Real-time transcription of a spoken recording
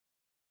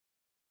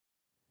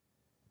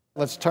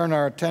Let's turn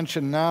our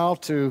attention now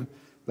to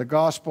the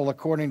Gospel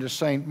according to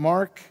St.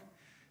 Mark.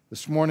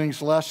 This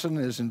morning's lesson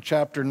is in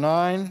chapter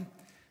 9,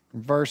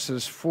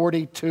 verses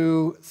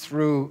 42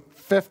 through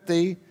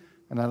 50,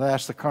 and I'd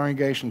ask the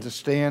congregation to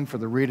stand for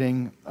the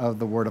reading of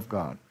the Word of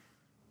God.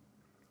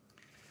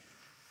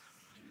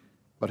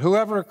 But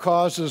whoever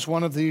causes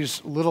one of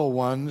these little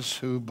ones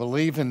who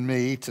believe in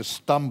me to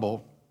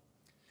stumble,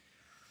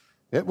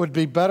 it would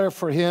be better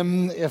for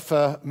him if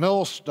a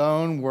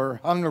millstone were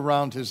hung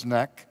around his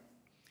neck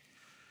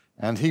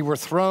and he were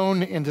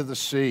thrown into the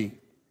sea.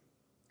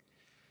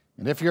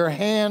 And if your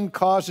hand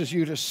causes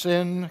you to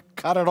sin,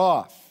 cut it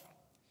off.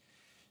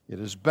 It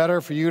is better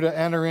for you to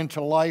enter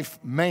into life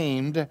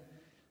maimed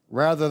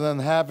rather than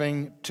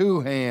having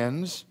two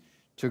hands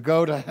to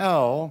go to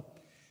hell,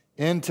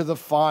 into the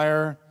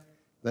fire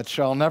that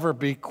shall never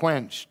be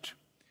quenched,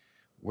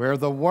 where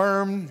the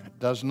worm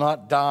does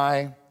not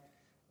die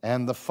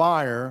and the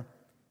fire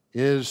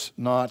is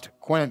not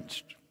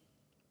quenched.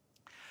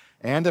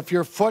 And if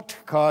your foot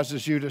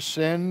causes you to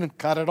sin,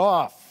 cut it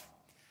off.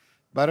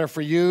 Better for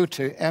you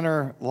to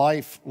enter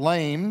life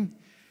lame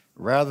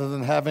rather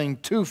than having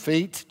 2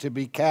 feet to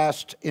be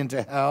cast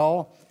into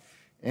hell,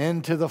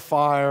 into the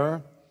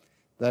fire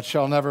that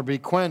shall never be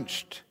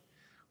quenched,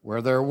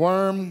 where their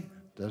worm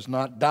does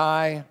not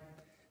die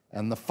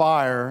and the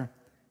fire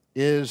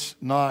is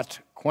not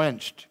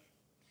quenched.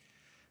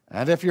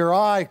 And if your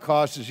eye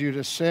causes you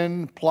to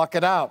sin, pluck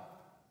it out.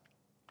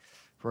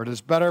 For it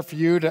is better for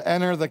you to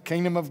enter the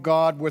kingdom of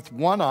God with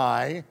one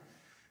eye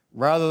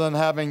rather than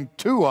having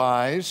 2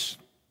 eyes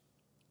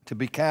to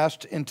be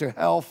cast into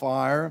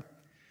hellfire,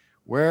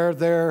 where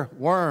their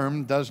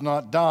worm does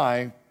not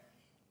die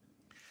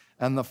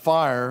and the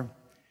fire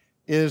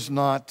is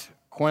not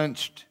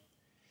quenched.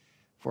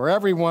 For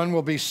everyone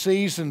will be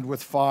seasoned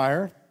with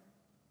fire,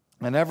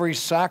 and every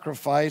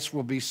sacrifice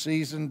will be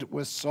seasoned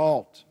with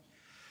salt.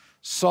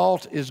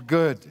 Salt is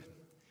good,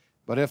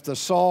 but if the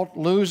salt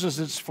loses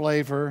its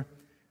flavor,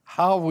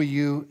 how will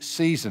you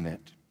season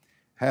it?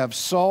 Have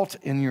salt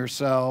in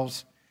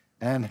yourselves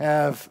and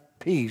have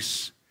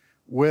peace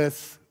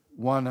with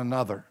one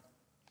another.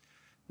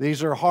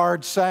 These are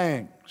hard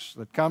sayings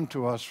that come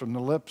to us from the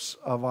lips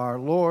of our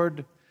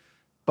Lord,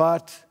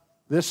 but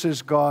this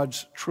is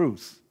God's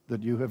truth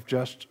that you have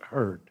just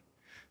heard.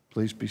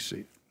 Please be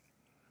seated.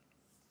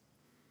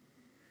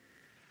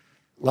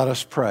 Let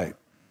us pray.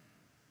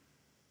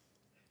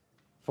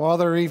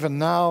 Father, even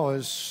now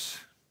as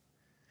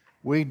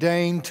we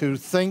deign to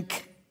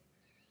think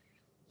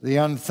the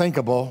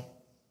unthinkable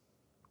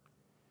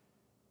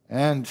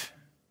and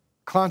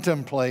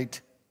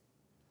contemplate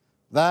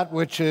that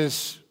which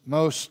is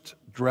most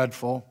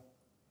dreadful,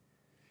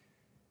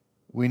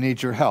 we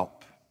need your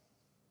help.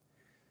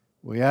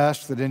 We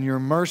ask that in your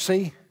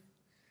mercy,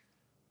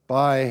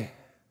 by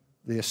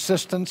the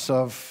assistance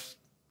of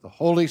the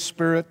Holy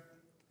Spirit,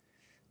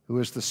 who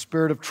is the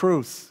Spirit of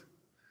truth,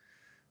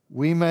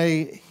 we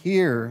may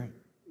hear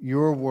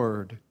your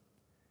word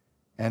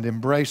and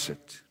embrace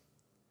it.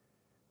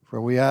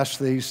 For we ask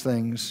these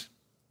things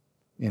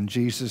in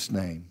Jesus'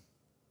 name.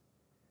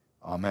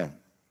 Amen.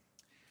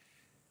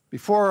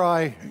 Before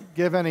I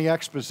give any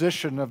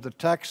exposition of the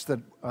text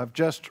that I've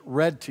just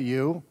read to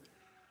you,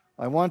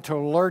 I want to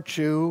alert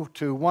you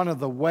to one of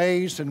the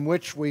ways in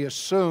which we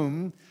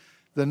assume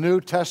the New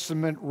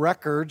Testament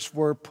records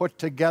were put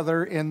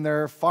together in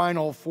their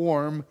final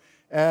form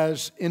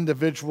as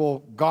individual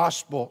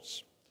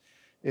gospels.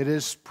 It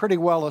is pretty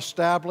well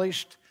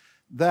established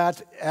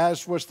that,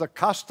 as was the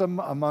custom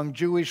among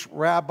Jewish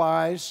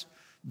rabbis,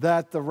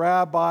 that the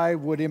rabbi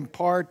would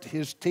impart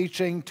his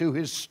teaching to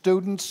his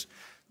students,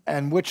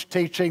 and which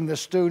teaching the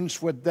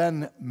students would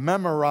then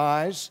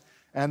memorize,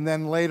 and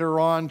then later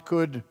on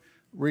could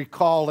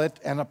recall it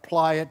and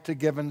apply it to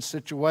given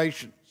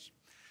situations.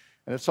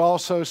 And it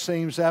also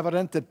seems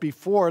evident that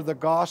before the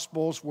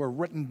Gospels were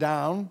written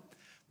down,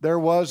 there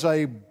was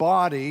a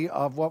body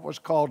of what was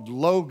called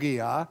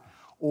logia,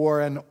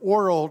 or an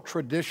oral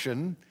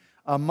tradition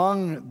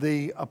among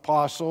the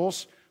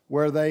apostles,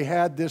 where they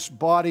had this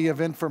body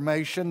of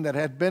information that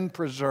had been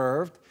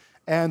preserved,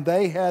 and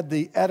they had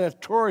the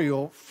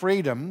editorial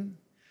freedom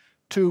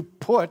to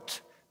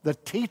put the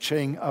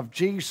teaching of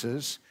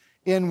Jesus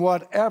in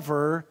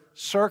whatever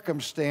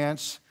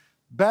circumstance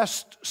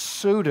best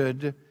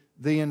suited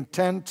the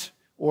intent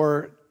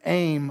or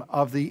aim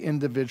of the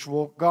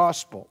individual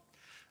gospel.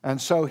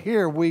 And so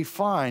here we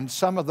find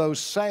some of those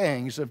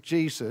sayings of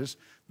Jesus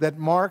that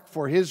Mark,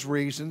 for his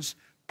reasons,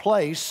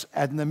 place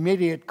in the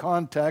immediate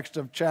context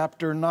of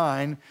chapter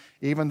 9,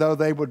 even though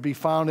they would be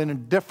found in a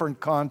different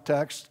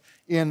context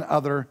in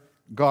other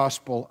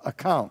gospel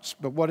accounts.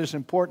 But what is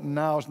important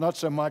now is not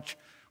so much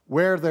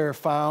where they're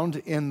found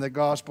in the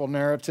gospel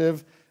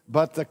narrative,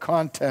 but the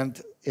content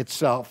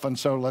itself. And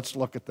so let's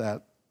look at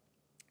that.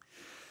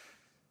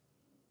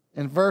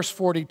 In verse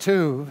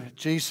 42,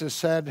 Jesus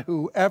said,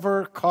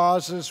 "Whoever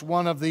causes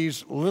one of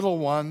these little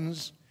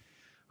ones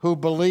who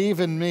believe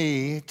in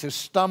me to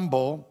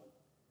stumble,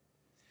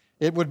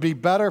 it would be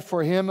better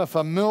for him if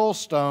a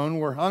millstone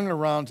were hung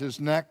around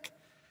his neck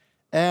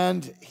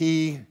and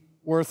he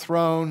were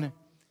thrown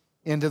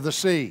into the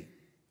sea.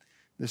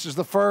 This is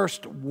the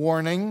first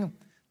warning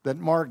that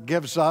Mark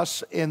gives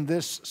us in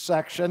this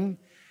section,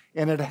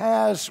 and it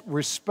has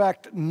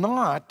respect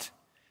not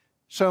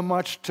so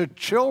much to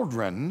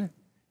children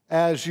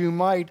as you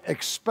might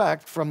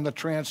expect from the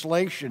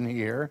translation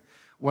here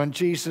when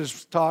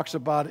Jesus talks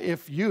about,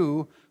 if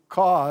you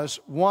cause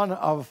one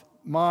of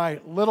my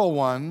little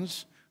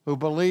ones who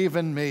believe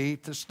in me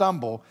to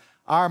stumble,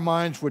 our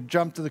minds would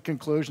jump to the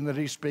conclusion that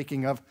he's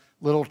speaking of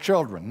little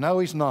children. No,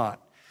 he's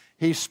not.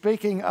 He's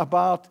speaking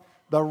about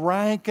the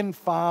rank and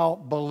file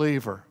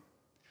believer,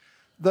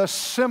 the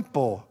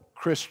simple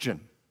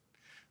Christian,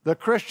 the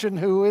Christian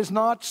who is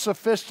not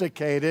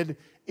sophisticated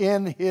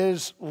in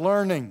his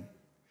learning,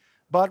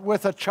 but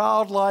with a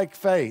childlike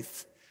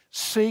faith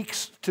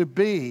seeks to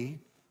be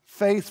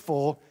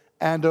faithful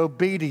and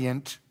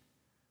obedient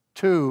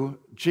to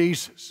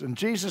Jesus. And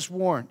Jesus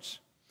warns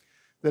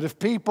that if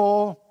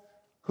people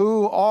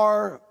who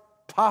are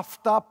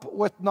puffed up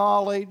with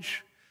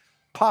knowledge,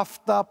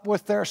 puffed up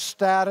with their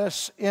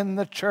status in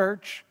the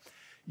church,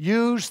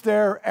 use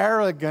their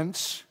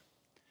arrogance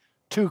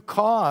to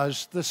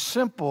cause the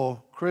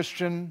simple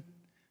Christian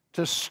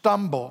to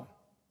stumble,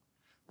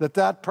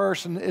 that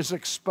person is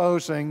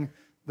exposing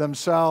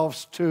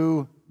themselves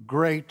to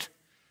great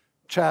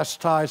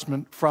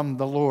chastisement from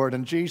the Lord.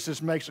 And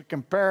Jesus makes a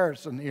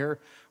comparison here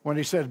when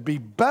he said, be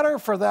better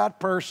for that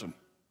person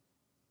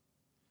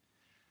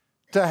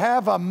to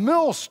have a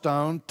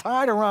millstone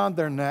tied around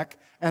their neck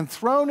and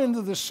thrown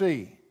into the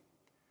sea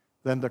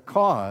than to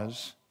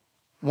cause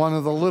one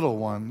of the little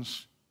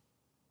ones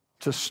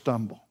to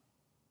stumble.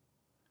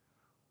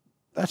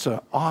 That's an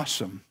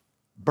awesome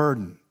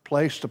burden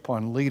placed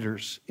upon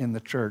leaders in the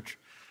church,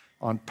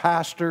 on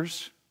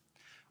pastors,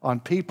 on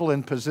people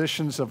in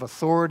positions of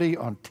authority,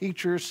 on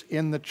teachers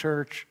in the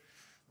church,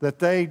 that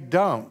they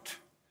don't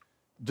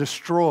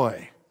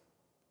destroy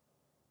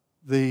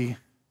the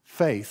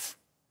faith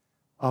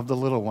of the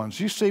little ones.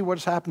 You see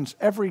what happens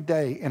every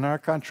day in our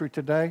country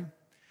today,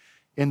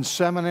 in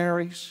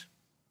seminaries,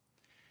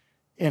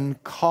 in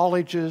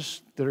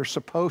colleges that are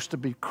supposed to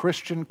be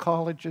Christian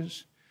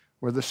colleges,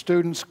 where the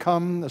students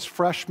come as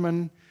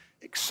freshmen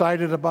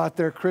excited about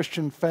their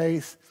Christian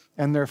faith,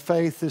 and their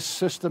faith is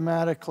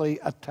systematically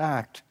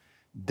attacked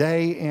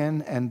day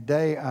in and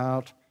day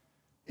out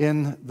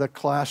in the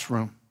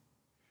classroom.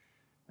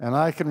 And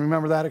I can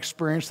remember that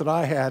experience that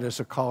I had as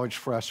a college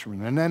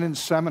freshman, and then in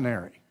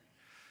seminary,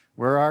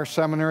 where our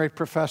seminary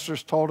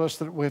professors told us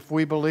that if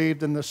we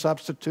believed in the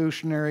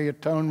substitutionary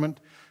atonement,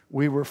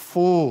 we were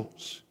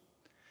fools.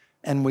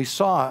 And we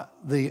saw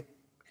the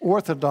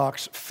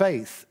Orthodox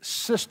faith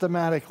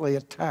systematically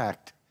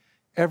attacked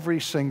every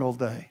single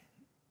day.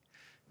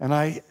 And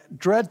I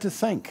dread to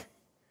think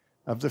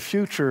of the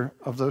future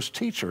of those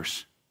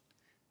teachers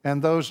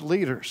and those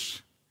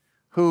leaders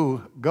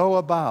who go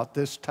about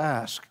this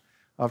task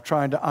of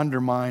trying to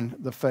undermine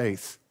the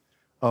faith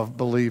of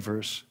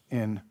believers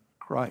in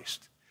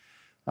Christ.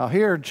 Now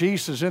here,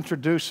 Jesus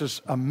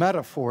introduces a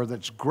metaphor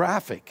that's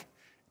graphic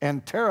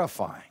and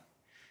terrifying.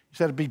 He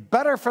said it'd be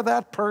better for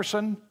that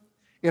person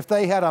if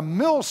they had a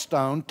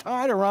millstone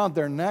tied around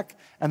their neck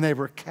and they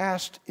were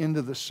cast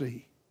into the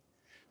sea.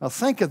 Now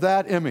think of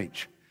that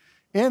image.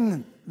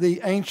 In the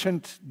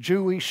ancient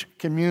Jewish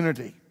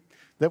community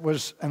that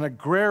was an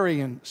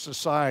agrarian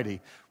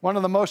society, one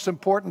of the most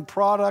important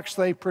products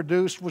they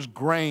produced was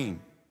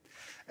grain.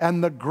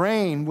 And the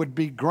grain would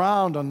be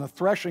ground on the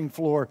threshing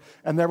floor,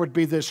 and there would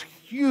be this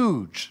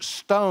huge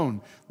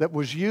stone that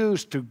was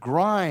used to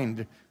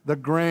grind the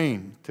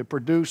grain to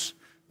produce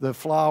the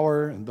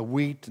flour and the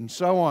wheat and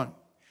so on.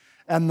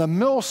 And the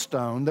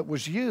millstone that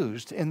was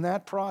used in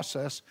that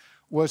process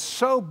was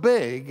so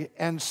big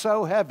and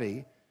so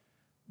heavy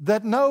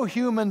that no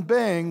human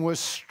being was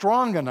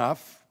strong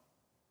enough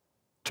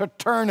to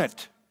turn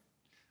it,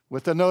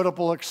 with the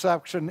notable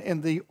exception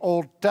in the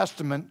Old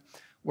Testament,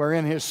 where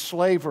in his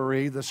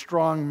slavery, the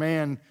strong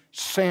man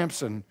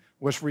Samson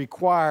was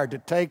required to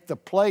take the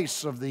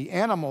place of the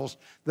animals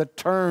that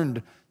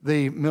turned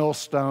the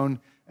millstone,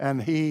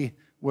 and he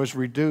was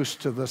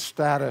reduced to the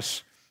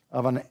status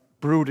of a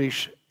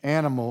brutish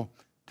animal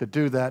to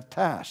do that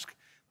task.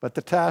 But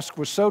the task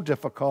was so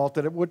difficult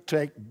that it would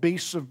take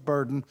beasts of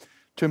burden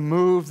to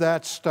move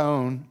that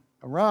stone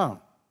around.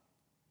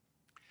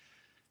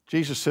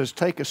 Jesus says,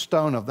 take a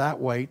stone of that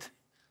weight,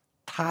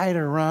 tie it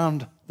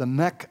around the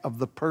neck of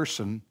the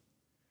person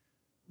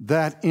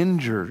that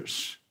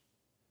injures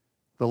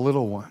the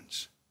little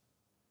ones.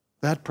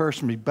 That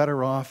person would be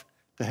better off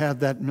to have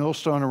that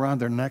millstone around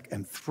their neck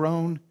and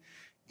thrown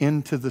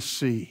into the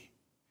sea,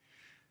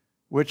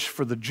 which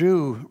for the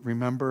Jew,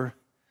 remember,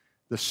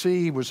 the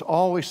sea was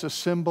always a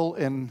symbol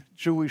in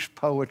Jewish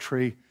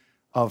poetry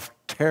of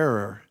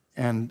terror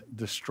and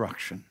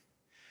destruction.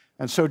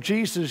 And so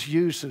Jesus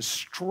uses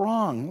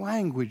strong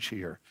language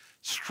here,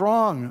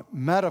 strong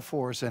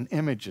metaphors and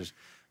images.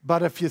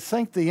 But if you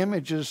think the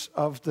images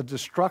of the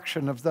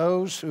destruction of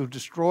those who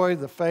destroy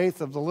the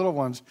faith of the little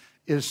ones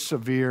is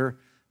severe,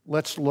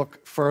 let's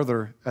look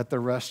further at the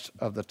rest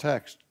of the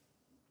text.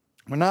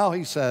 Well, now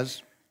he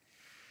says,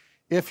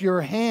 If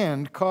your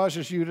hand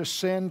causes you to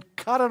sin,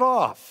 cut it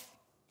off.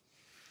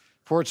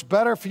 For it's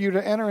better for you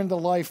to enter into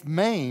life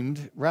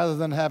maimed rather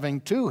than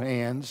having two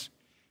hands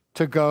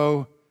to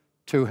go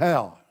to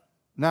hell.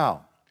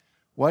 Now,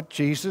 what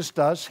Jesus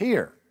does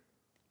here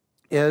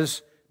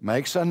is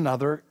makes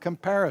another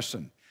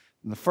comparison.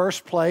 In the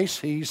first place,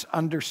 he's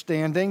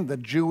understanding the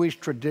Jewish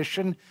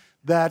tradition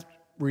that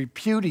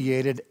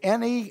repudiated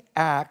any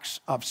acts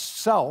of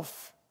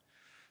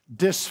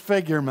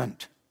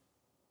self-disfigurement.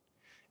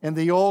 In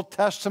the Old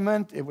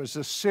Testament, it was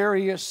a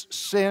serious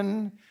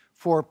sin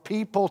for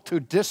people to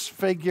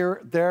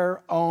disfigure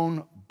their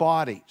own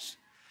bodies.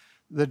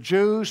 The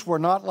Jews were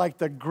not like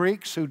the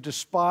Greeks who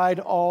despised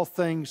all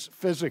things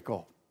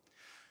physical.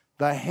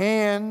 The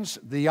hands,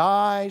 the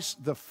eyes,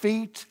 the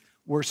feet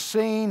were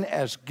seen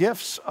as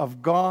gifts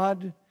of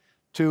God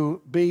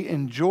to be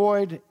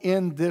enjoyed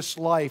in this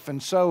life.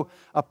 And so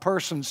a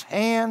person's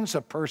hands,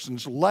 a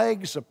person's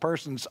legs, a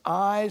person's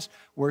eyes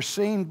were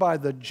seen by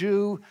the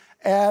Jew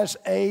as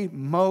a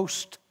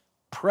most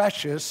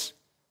precious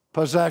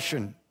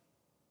possession.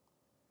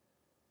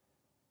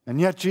 And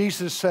yet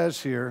Jesus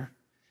says here,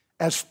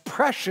 as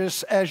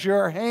precious as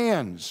your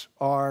hands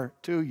are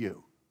to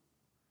you,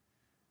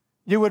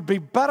 you would be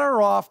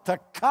better off to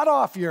cut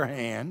off your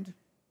hand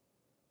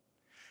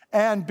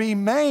and be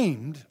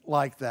maimed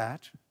like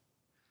that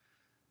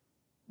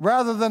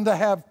rather than to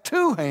have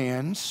two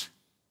hands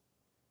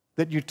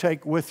that you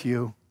take with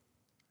you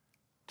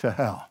to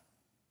hell.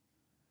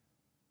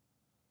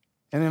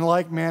 And in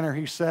like manner,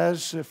 he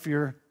says, if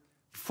your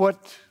foot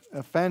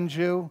offends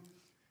you,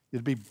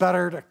 it'd be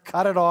better to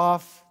cut it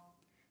off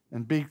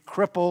and be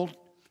crippled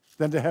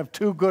than to have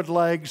two good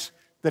legs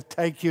that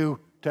take you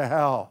to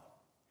hell.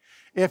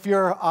 If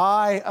your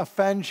eye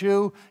offends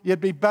you, you'd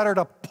be better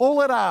to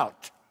pull it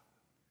out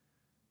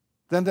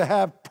than to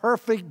have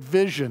perfect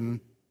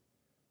vision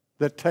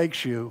that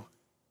takes you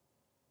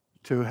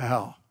to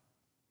hell.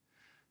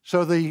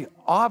 So the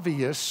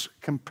obvious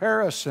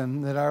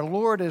comparison that our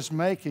Lord is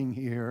making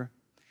here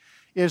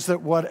is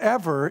that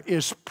whatever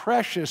is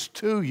precious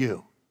to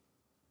you,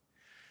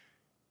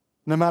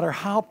 no matter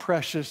how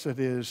precious it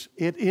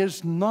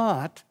is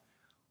not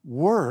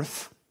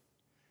worth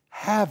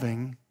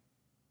having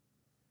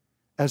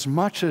as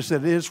much as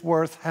it is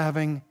worth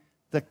having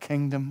the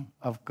kingdom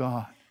of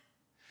God.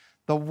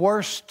 The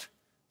worst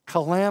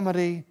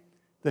calamity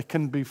that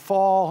can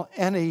befall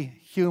any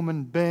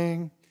human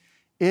being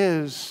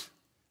is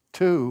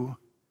to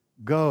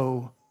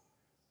go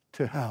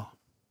to hell.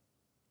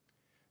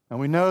 And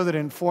we know that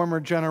in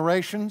former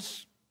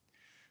generations,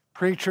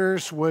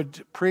 preachers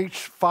would preach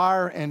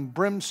fire and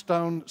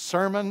brimstone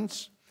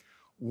sermons,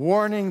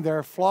 warning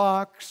their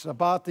flocks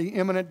about the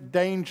imminent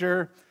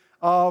danger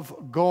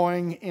of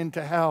going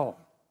into hell.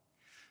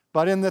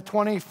 But in the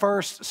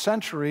 21st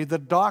century, the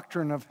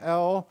doctrine of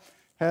hell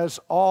has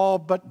all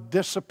but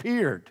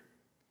disappeared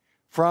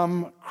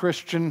from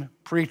Christian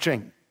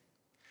preaching.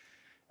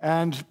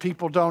 And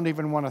people don't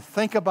even want to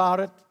think about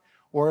it,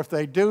 or if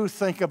they do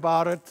think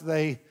about it,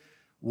 they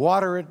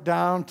water it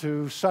down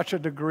to such a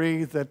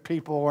degree that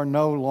people are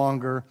no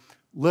longer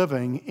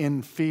living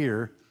in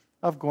fear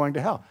of going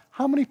to hell.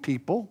 How many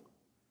people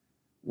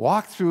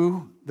walk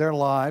through their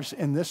lives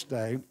in this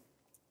day,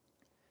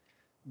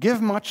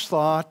 give much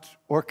thought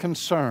or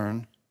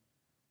concern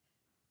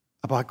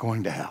about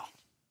going to hell?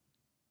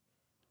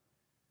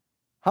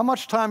 How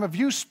much time have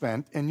you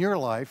spent in your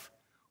life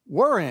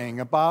worrying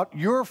about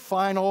your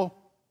final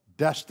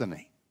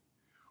destiny?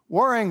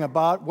 Worrying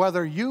about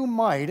whether you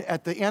might,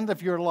 at the end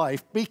of your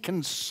life, be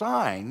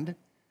consigned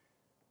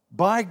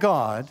by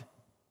God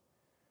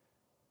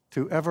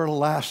to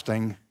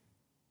everlasting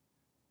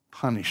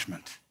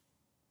punishment.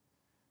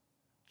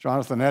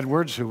 Jonathan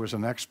Edwards, who was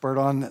an expert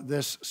on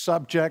this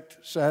subject,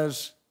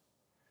 says,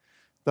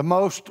 the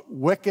most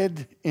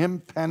wicked,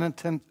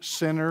 impenitent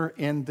sinner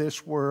in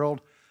this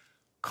world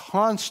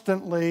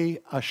constantly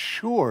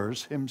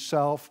assures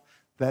himself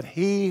that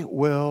he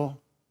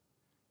will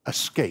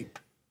escape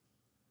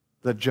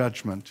the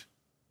judgment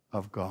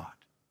of God.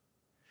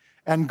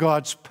 And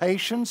God's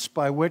patience,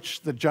 by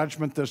which the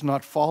judgment does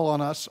not fall on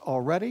us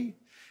already,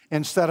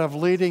 instead of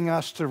leading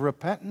us to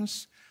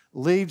repentance,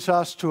 leads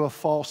us to a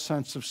false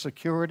sense of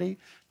security,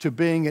 to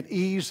being at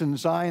ease in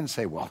Zion and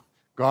say, well,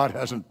 God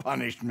hasn't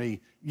punished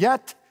me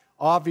yet.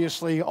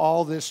 Obviously,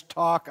 all this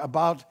talk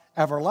about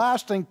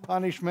everlasting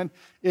punishment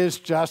is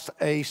just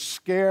a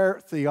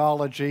scare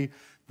theology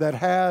that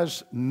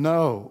has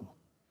no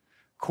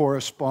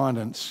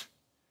correspondence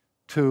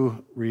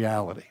to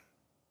reality.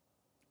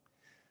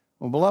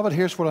 Well, beloved,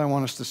 here's what I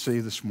want us to see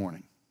this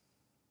morning.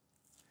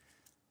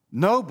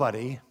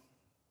 Nobody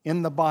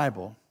in the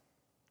Bible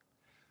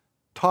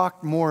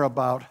talked more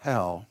about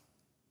hell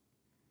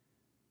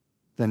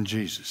than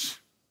Jesus.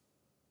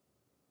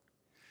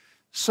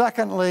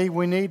 Secondly,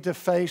 we need to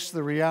face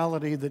the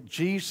reality that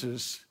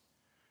Jesus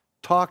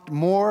talked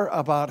more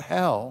about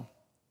hell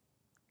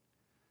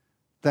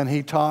than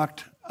he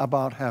talked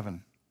about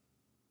heaven.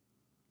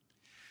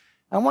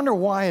 I wonder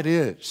why it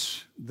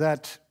is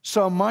that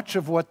so much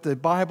of what the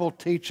Bible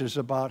teaches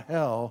about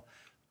hell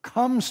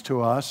comes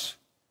to us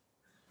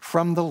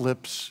from the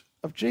lips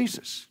of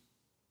Jesus?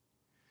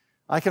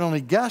 I can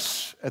only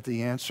guess at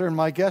the answer, and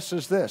my guess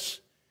is this,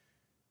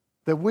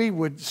 that we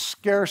would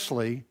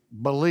scarcely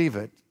believe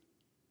it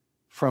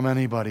from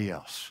anybody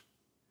else.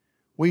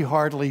 We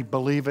hardly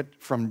believe it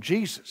from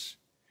Jesus.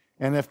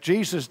 And if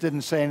Jesus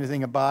didn't say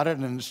anything about it,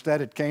 and instead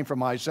it came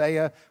from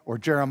Isaiah or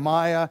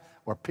Jeremiah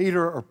or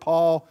Peter or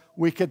Paul,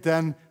 we could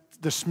then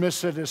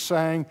dismiss it as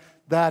saying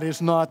that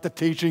is not the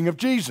teaching of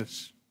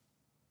Jesus.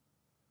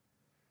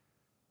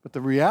 But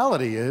the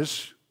reality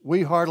is,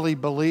 we hardly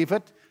believe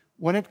it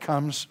when it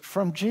comes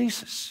from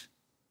Jesus.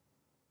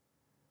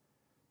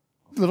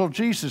 Little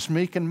Jesus,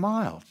 meek and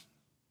mild.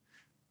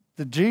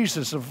 The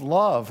Jesus of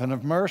love and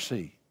of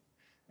mercy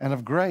and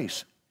of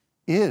grace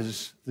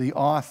is the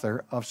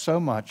author of so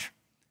much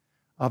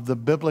of the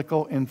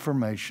biblical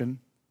information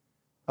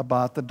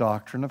about the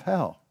doctrine of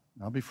hell.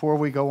 Now, before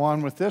we go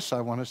on with this,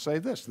 I want to say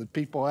this, that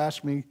people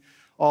ask me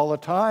all the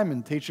time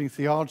in teaching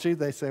theology,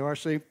 they say,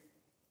 R.C.,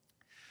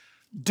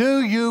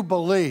 do you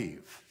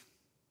believe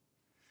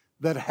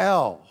that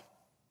hell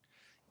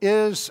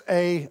is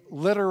a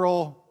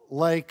literal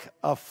lake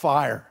of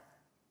fire?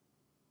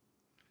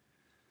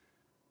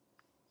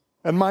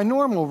 And my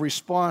normal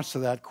response to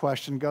that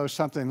question goes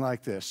something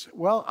like this.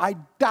 Well, I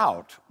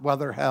doubt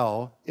whether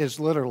hell is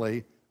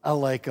literally a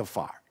lake of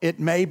fire. It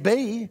may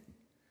be,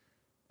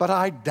 but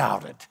I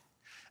doubt it.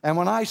 And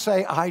when I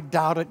say I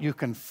doubt it, you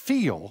can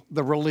feel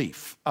the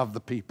relief of the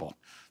people.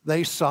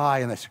 They sigh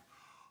and they say,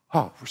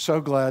 oh, we're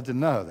so glad to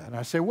know that. And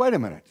I say, wait a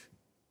minute.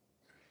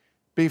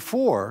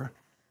 Before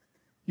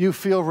you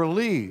feel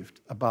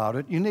relieved about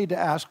it, you need to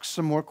ask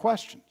some more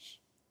questions.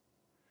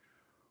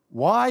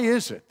 Why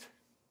is it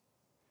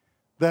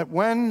that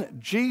when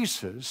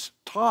Jesus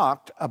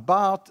talked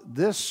about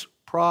this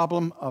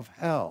problem of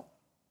hell,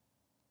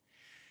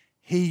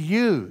 he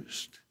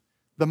used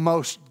the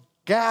most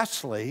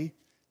ghastly,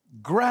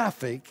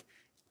 graphic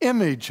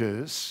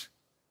images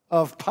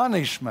of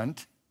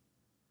punishment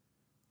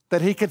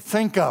that he could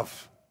think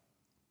of?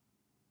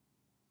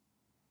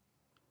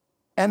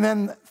 And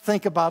then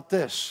think about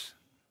this,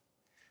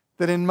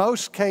 that in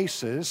most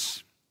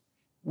cases,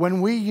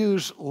 when we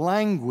use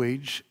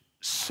language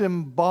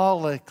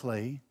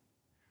symbolically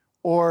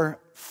or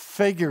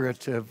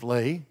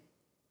figuratively,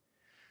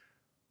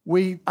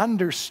 we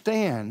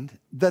understand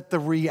that the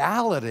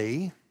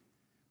reality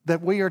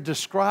that we are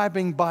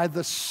describing by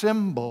the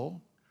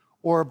symbol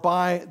or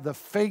by the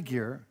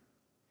figure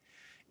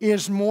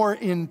is more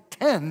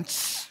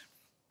intense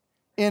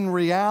in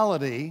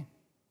reality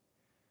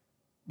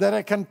than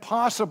it can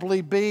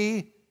possibly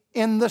be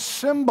in the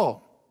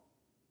symbol.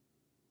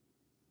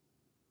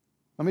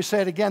 Let me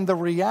say it again. The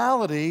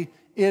reality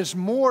is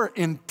more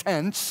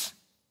intense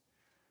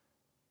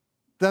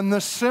than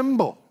the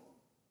symbol.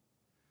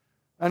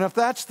 And if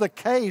that's the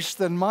case,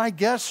 then my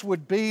guess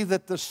would be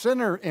that the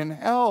sinner in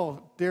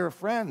hell, dear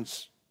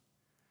friends,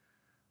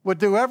 would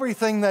do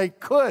everything they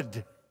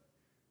could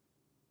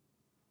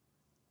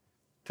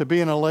to be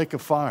in a lake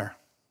of fire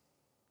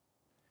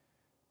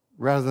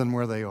rather than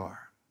where they are.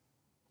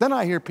 Then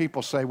I hear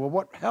people say, well,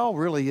 what hell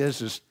really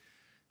is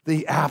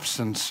the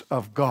absence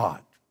of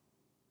God.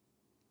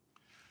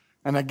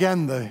 And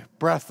again, the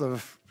breath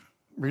of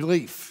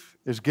relief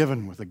is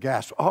given with a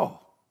gasp. Oh,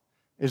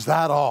 is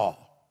that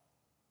all?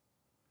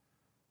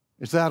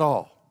 Is that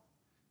all?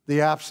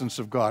 The absence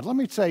of God. Let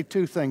me say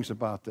two things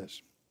about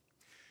this.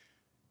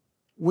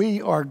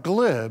 We are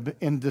glib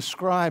in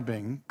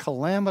describing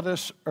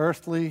calamitous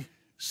earthly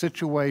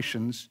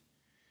situations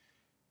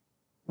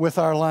with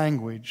our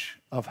language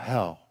of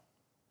hell.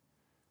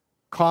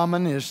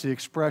 Common is the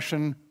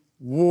expression,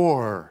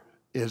 war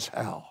is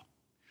hell.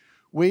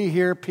 We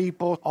hear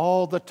people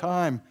all the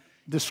time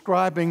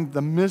describing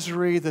the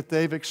misery that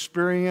they've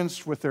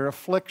experienced with their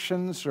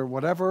afflictions or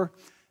whatever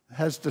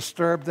has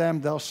disturbed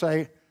them. They'll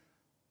say,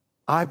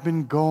 I've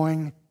been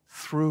going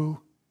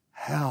through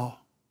hell.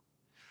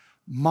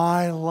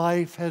 My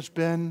life has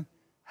been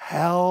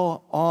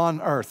hell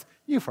on earth.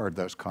 You've heard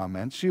those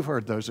comments. You've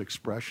heard those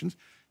expressions.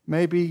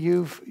 Maybe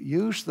you've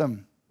used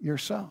them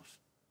yourself.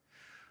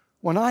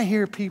 When I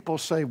hear people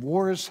say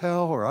war is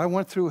hell, or I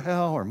went through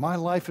hell, or my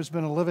life has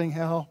been a living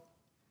hell,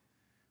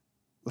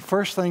 the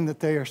first thing that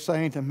they are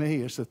saying to me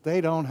is that they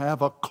don't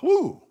have a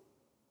clue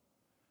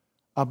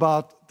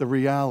about the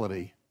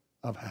reality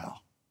of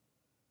hell.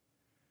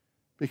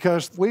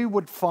 Because we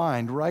would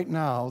find right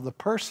now the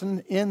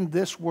person in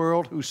this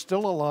world who's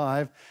still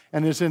alive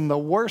and is in the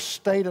worst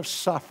state of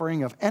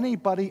suffering of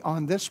anybody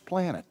on this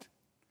planet,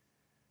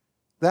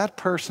 that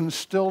person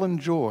still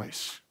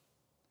enjoys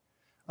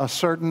a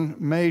certain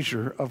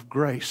measure of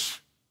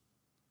grace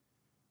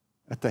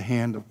at the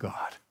hand of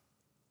God.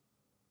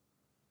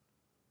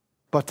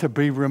 But to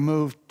be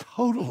removed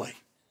totally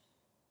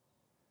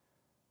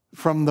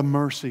from the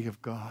mercy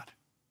of God,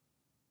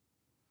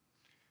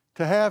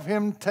 to have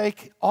him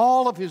take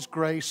all of his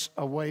grace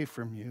away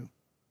from you,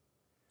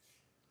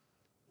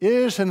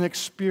 is an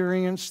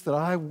experience that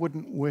I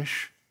wouldn't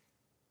wish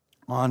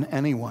on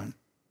anyone.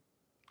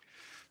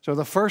 So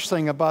the first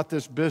thing about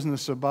this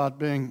business about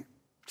being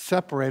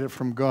separated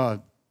from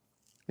God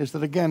is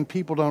that, again,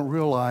 people don't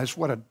realize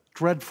what a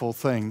dreadful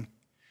thing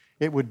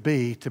it would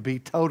be to be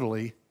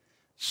totally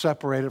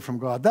separated from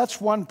God.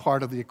 That's one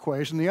part of the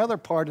equation. The other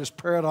part is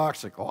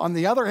paradoxical. On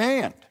the other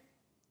hand,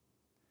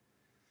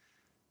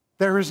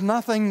 there is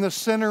nothing the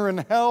sinner in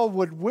hell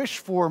would wish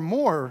for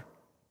more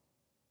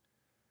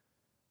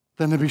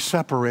than to be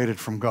separated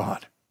from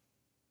God.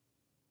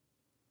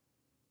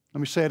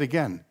 Let me say it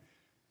again.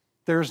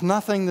 There's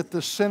nothing that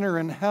the sinner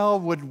in hell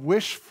would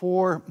wish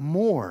for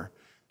more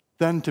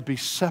than to be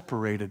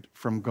separated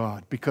from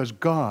God, because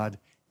God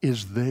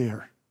is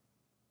there.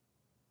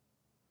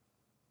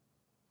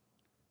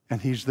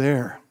 And He's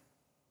there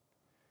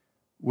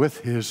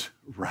with His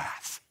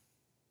wrath,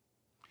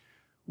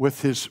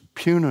 with His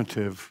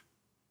punitive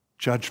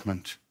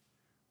judgment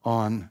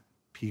on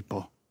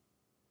people.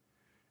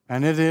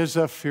 And it is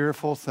a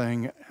fearful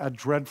thing, a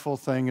dreadful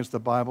thing, as the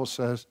Bible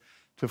says,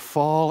 to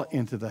fall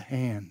into the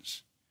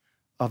hands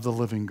of the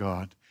living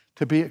God,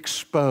 to be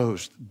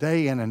exposed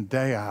day in and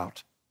day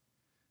out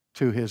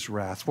to His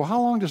wrath. Well,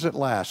 how long does it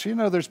last? You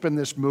know, there's been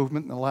this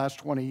movement in the last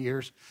 20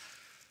 years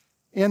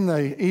in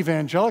the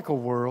evangelical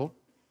world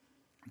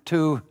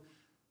to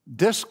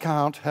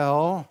discount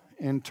hell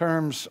in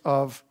terms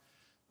of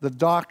the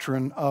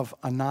doctrine of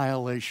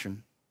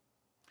annihilation.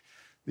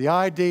 The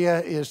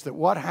idea is that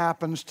what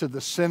happens to the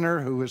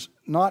sinner who is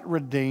not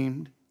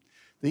redeemed,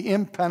 the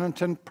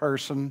impenitent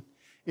person,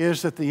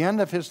 is at the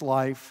end of his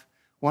life,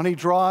 when he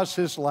draws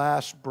his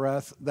last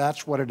breath,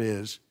 that's what it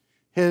is,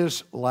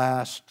 his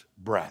last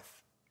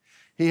breath.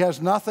 He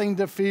has nothing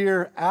to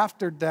fear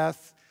after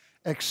death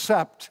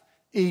except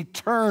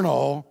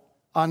eternal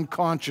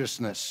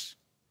unconsciousness,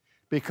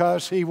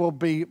 because he will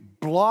be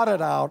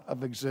blotted out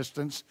of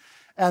existence,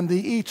 and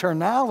the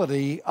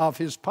eternality of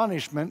his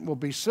punishment will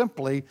be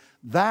simply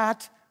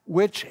that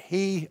which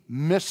he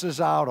misses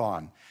out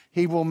on.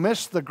 He will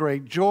miss the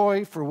great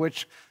joy for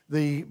which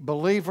the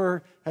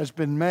believer has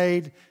been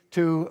made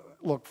to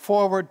look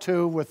forward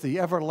to with the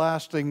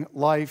everlasting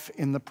life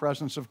in the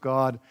presence of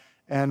God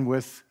and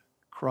with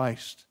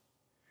Christ.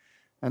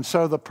 And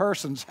so the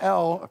person's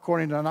hell,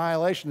 according to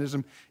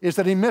annihilationism, is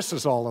that he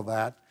misses all of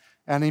that,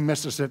 and he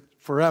misses it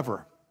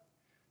forever.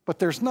 But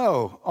there's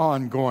no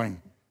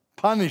ongoing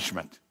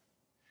punishment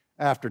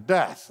after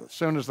death. As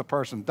soon as the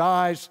person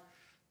dies,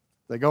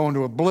 they go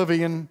into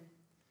oblivion,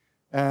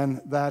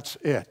 and that's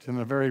it. In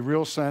a very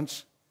real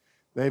sense,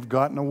 they've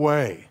gotten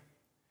away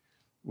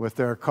with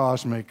their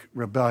cosmic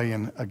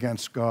rebellion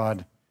against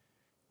God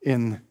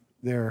in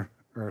their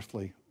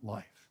earthly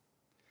life.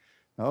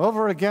 Now,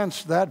 over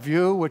against that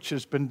view, which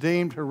has been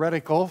deemed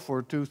heretical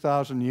for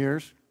 2,000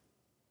 years,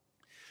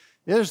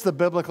 is the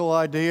biblical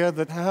idea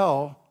that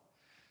hell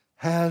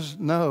has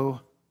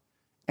no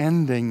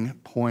ending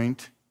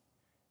point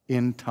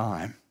in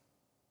time,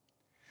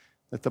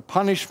 that the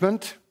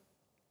punishment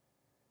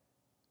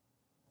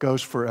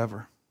goes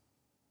forever.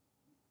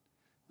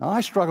 Now,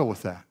 I struggle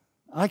with that.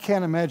 I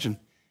can't imagine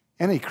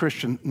any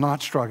Christian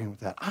not struggling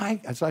with that.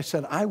 As I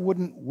said, I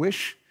wouldn't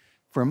wish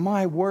for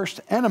my worst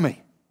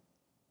enemy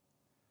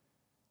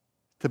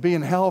to be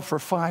in hell for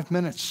 5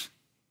 minutes,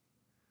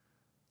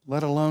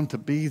 let alone to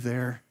be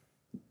there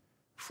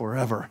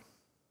forever.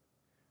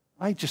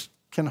 I just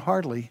can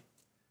hardly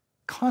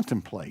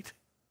contemplate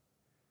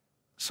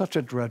such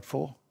a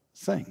dreadful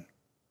thing.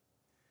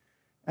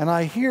 And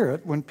I hear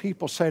it when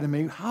people say to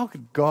me, how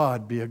could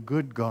God be a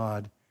good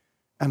God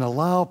and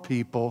allow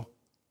people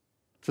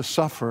to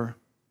suffer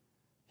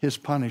His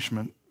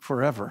punishment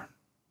forever?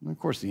 And of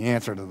course, the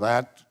answer to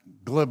that,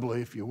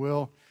 glibly, if you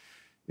will,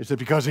 is that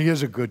because He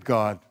is a good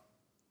God.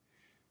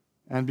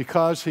 And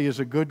because He is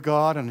a good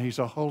God and He's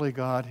a holy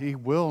God, He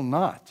will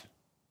not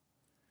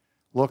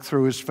look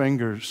through His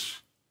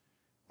fingers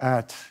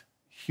at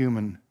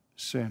human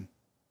sin.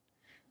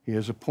 He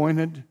has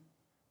appointed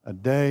a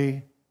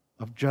day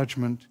of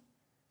judgment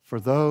for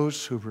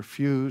those who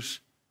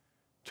refuse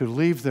to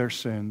leave their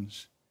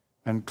sins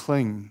and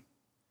cling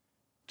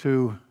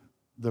to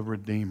the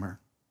Redeemer.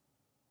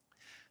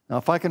 Now,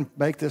 if I can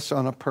make this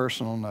on a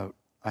personal note,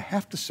 I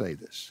have to say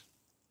this.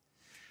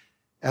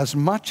 As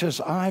much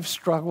as I've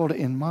struggled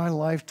in my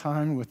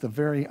lifetime with the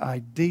very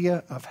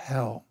idea of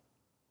hell,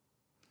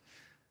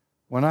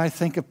 when I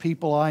think of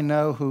people I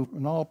know who,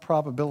 in all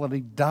probability,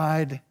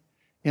 died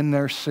in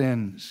their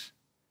sins,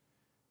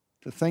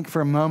 to think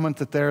for a moment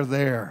that they're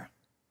there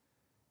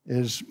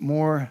is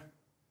more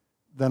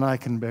than I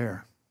can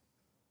bear.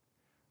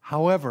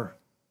 However,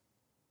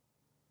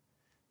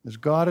 as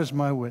God is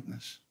my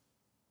witness,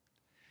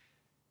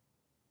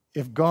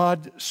 if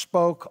God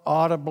spoke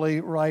audibly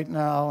right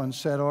now and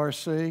said,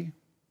 R.C.,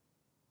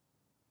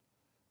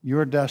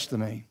 your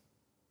destiny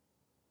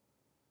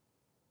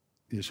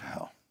is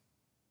hell,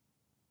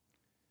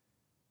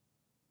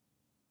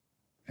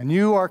 and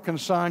you are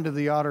consigned to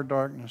the outer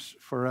darkness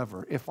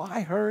forever. If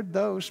I heard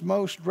those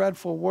most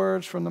dreadful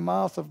words from the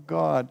mouth of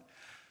God,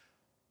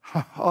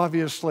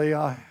 obviously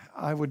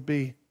I would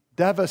be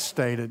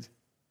devastated.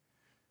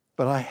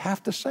 But I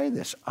have to say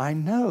this. I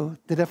know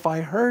that if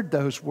I heard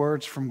those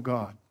words from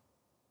God,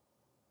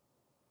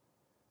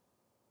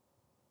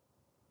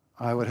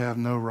 I would have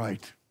no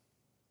right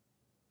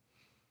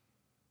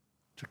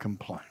to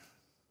complain.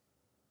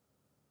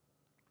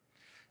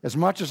 As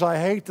much as I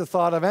hate the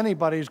thought of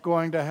anybody's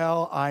going to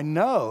hell, I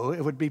know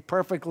it would be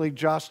perfectly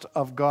just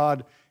of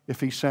God if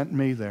He sent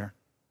me there.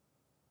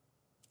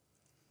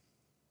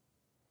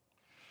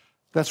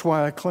 That's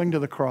why I cling to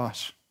the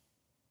cross.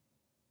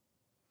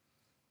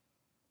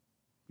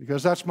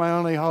 Because that's my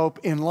only hope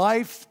in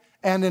life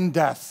and in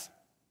death,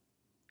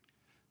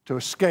 to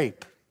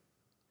escape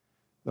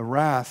the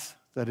wrath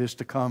that is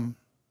to come.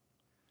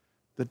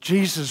 That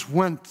Jesus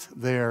went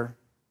there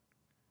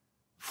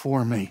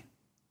for me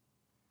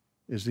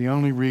is the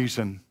only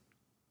reason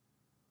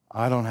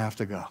I don't have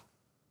to go.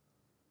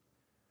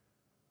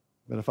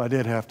 But if I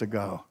did have to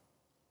go,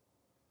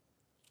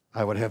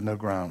 I would have no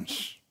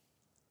grounds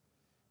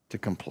to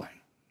complain.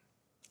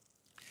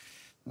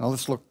 Now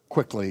let's look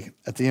quickly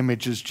at the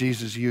images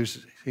Jesus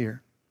uses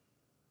here.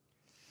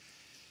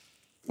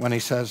 When He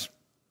says,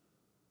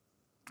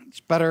 it's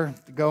better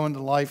to go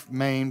into life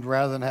maimed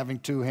rather than having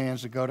two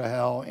hands to go to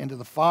hell, into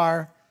the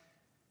fire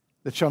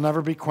that shall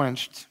never be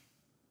quenched,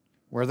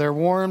 where their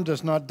worm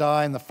does not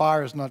die and the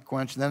fire is not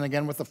quenched. And then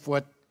again with the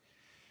foot,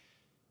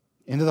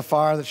 into the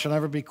fire that shall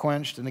never be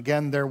quenched. And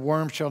again, their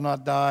worm shall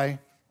not die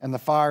and the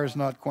fire is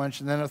not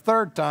quenched. And then a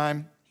third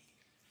time,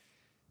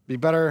 be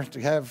better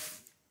to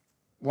have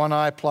one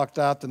eye plucked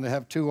out than to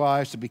have two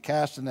eyes, to be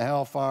cast into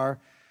hellfire,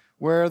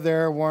 where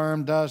their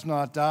worm does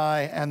not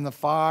die and the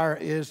fire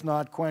is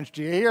not quenched.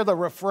 Do you hear the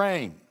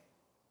refrain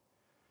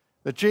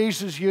that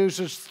Jesus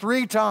uses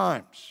 3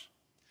 times?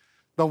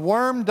 The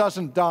worm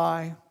doesn't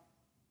die.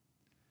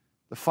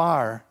 The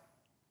fire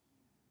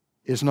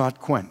is not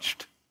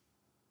quenched.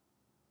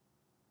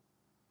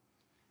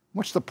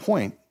 What's the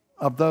point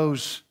of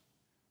those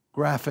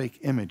graphic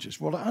images?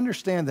 Well, to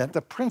understand that,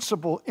 the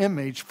principal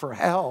image for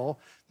hell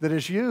that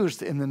is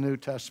used in the New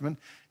Testament,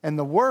 and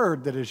the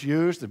word that is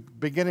used,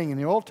 beginning in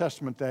the Old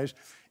Testament days,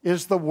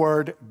 is the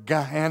word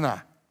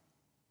Gehenna.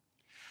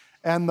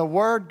 And the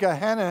word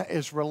Gehenna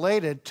is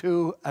related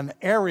to an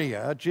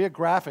area, a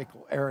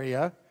geographical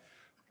area,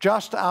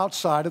 just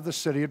outside of the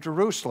city of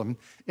Jerusalem,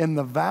 in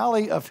the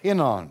valley of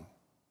Hinnom,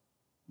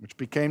 which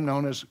became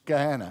known as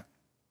Gehenna.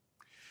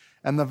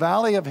 And the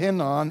valley of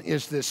Hinnom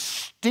is this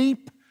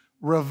steep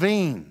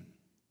ravine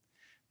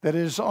that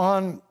is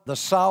on the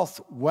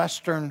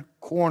southwestern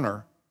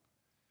corner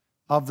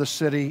of the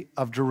city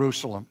of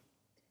Jerusalem.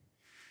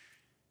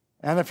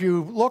 And if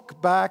you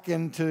look back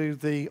into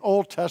the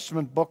Old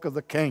Testament book of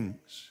the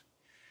Kings,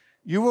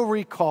 you will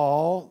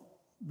recall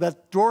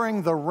that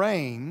during the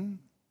reign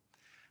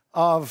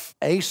of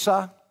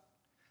Asa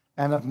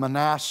and of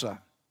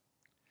Manasseh,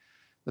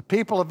 the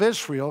people of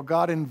Israel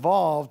got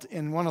involved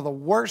in one of the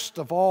worst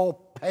of all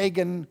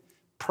pagan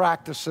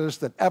practices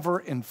that ever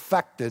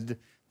infected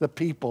the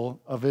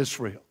people of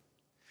Israel.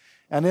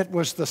 And it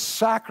was the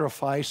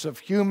sacrifice of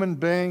human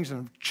beings and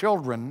of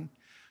children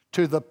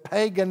to the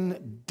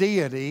pagan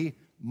deity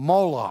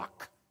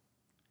Moloch.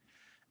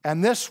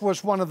 And this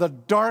was one of the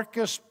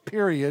darkest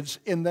periods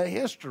in the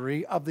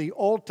history of the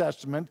Old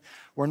Testament,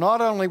 where not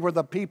only were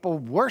the people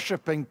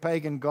worshiping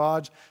pagan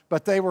gods,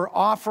 but they were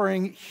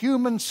offering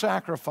human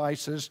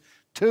sacrifices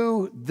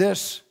to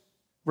this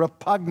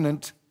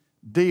repugnant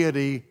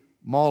deity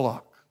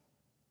Moloch.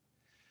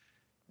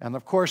 And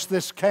of course,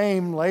 this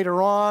came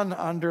later on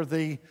under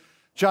the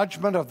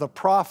judgment of the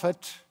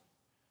prophet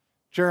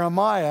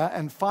Jeremiah,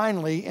 and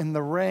finally in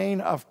the reign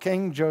of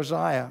King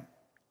Josiah.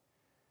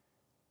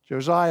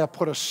 Josiah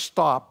put a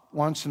stop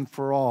once and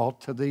for all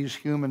to these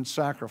human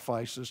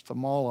sacrifices to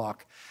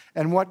Moloch.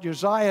 And what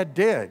Josiah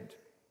did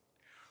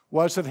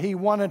was that he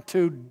wanted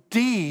to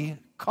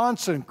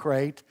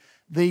deconsecrate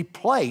the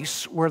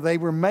place where they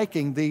were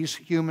making these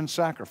human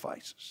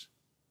sacrifices.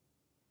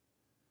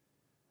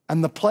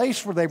 And the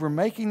place where they were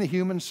making the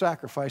human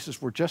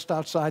sacrifices were just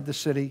outside the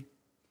city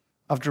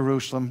of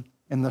Jerusalem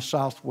in the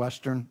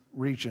southwestern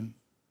region,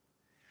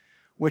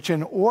 which,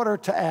 in order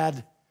to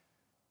add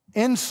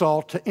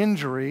insult to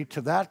injury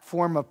to that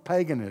form of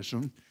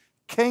paganism,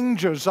 King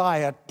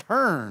Josiah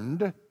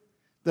turned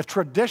the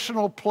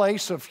traditional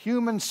place of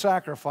human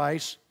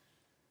sacrifice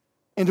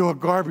into a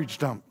garbage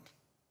dump.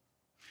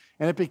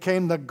 And it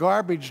became the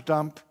garbage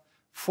dump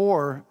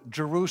for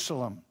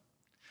Jerusalem.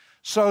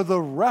 So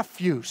the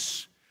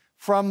refuse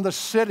from the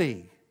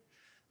city,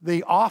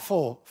 the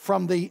offal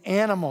from the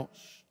animals,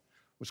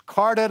 was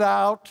carted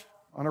out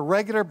on a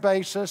regular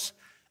basis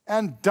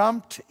and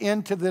dumped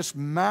into this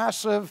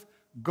massive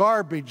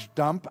garbage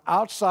dump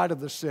outside of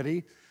the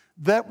city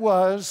that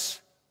was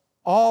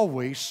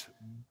always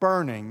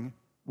burning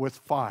with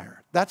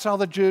fire. That's how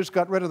the Jews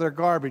got rid of their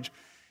garbage,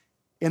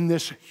 in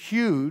this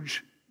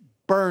huge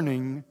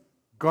burning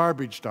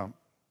garbage dump.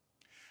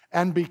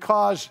 And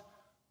because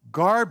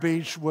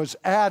garbage was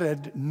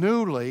added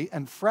newly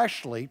and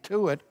freshly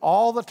to it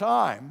all the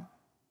time,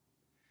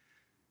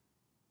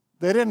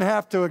 they didn't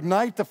have to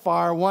ignite the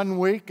fire one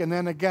week and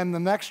then again the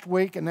next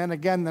week and then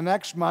again the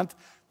next month.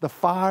 The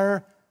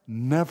fire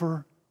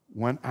never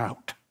went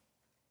out.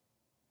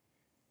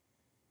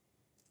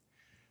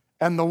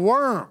 And the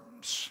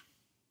worms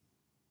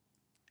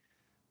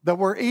that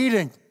were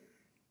eating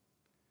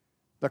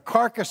the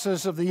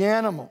carcasses of the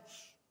animals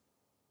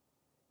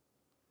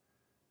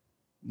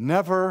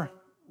never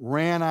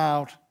ran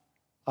out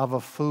of a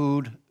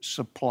food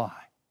supply.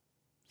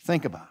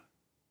 Think about it.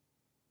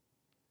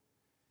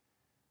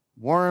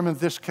 Worm in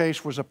this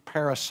case was a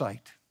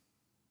parasite.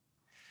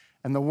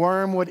 And the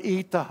worm would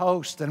eat the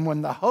host. And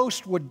when the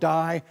host would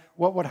die,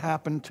 what would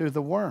happen to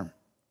the worm?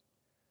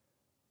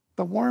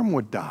 The worm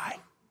would die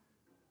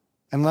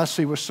unless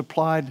he was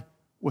supplied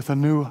with a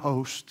new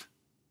host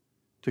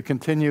to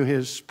continue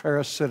his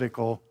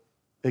parasitical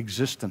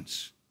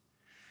existence.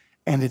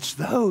 And it's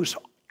those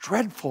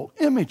dreadful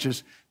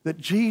images that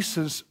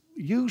Jesus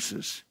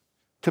uses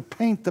to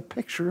paint the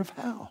picture of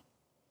hell.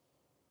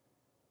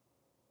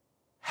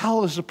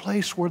 Hell is a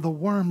place where the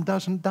worm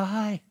doesn't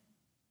die.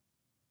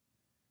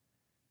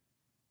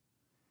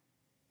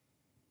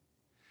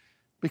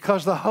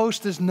 Because the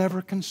host is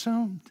never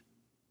consumed.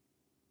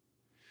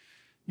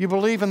 You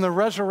believe in the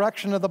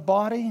resurrection of the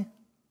body?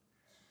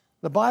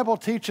 The Bible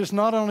teaches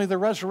not only the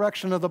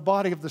resurrection of the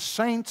body of the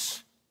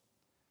saints,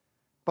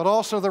 but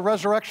also the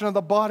resurrection of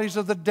the bodies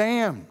of the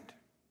damned,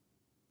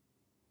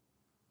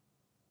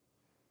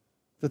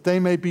 that they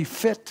may be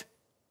fit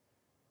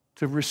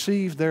to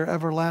receive their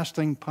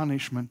everlasting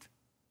punishment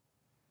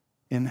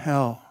in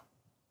hell,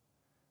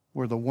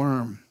 where the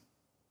worm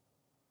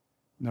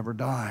never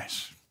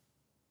dies.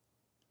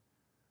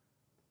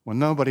 When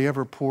nobody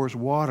ever pours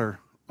water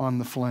on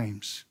the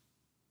flames,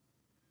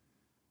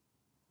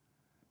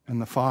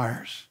 and the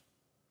fires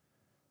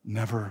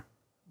never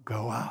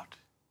go out.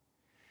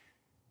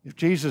 If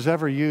Jesus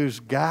ever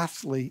used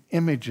ghastly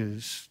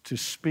images to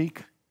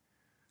speak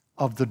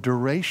of the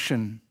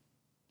duration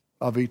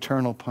of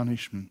eternal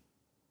punishment,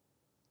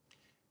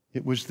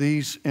 it was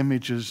these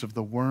images of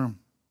the worm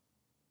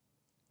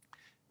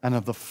and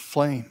of the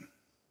flame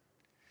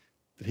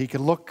that he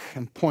could look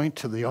and point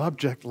to the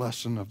object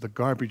lesson of the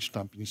garbage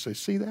dump and say,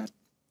 see that?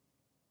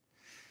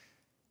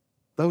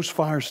 Those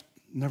fires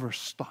never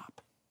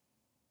stop.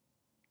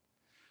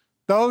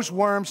 Those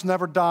worms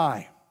never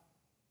die.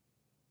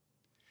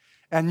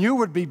 And you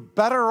would be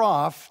better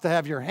off to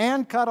have your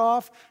hand cut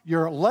off,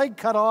 your leg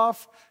cut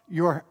off,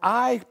 your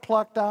eye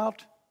plucked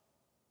out,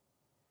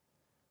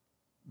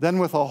 than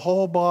with a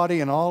whole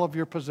body and all of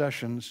your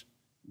possessions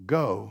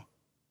go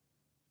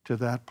to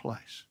that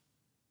place.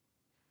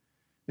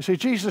 You see,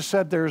 Jesus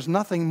said there is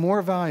nothing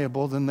more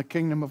valuable than the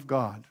kingdom of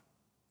God.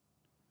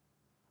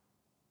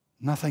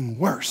 Nothing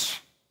worse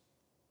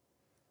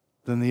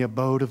than the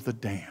abode of the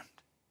damned.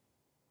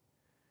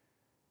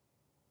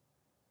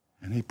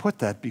 And he put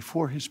that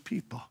before his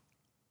people.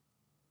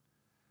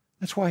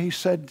 That's why he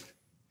said,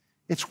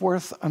 it's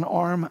worth an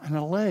arm and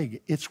a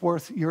leg. It's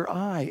worth your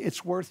eye.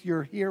 It's worth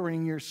your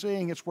hearing, your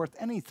seeing. It's worth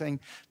anything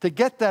to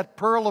get that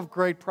pearl of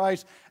great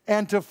price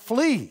and to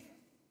flee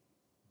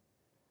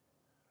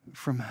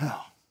from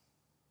hell.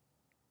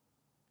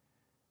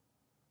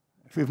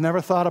 If you've never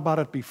thought about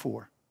it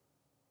before,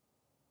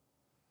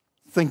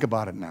 think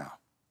about it now.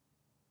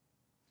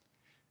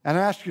 And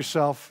ask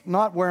yourself,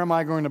 not where am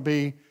I going to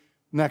be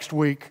next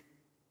week,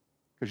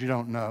 because you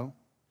don't know.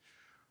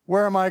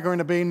 Where am I going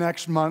to be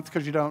next month,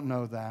 because you don't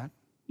know that.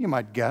 You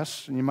might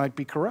guess, and you might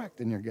be correct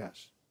in your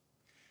guess.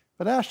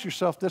 But ask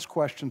yourself this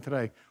question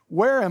today.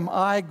 Where am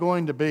I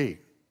going to be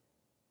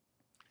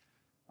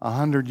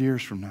 100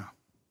 years from now?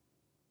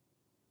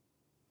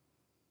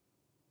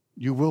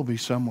 You will be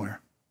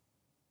somewhere.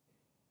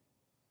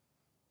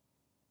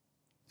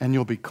 And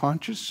you'll be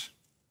conscious.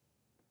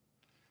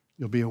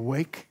 You'll be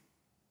awake.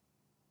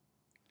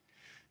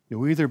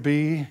 You'll either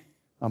be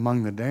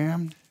among the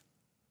damned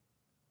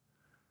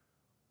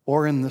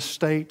or in the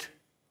state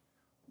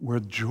where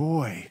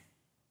joy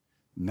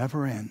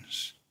never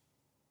ends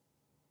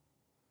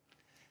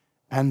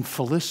and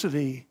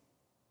felicity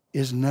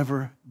is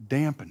never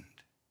dampened,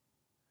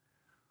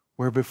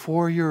 where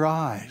before your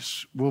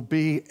eyes will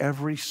be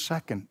every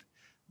second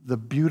the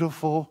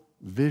beautiful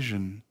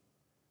vision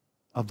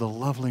of the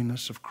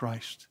loveliness of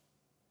Christ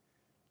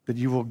that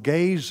you will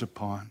gaze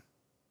upon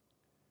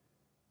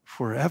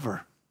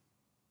forever.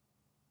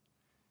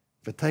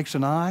 If it takes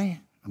an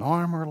eye, an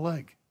arm, or a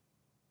leg,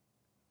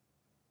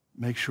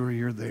 make sure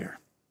you're there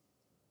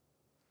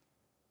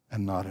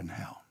and not in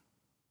hell.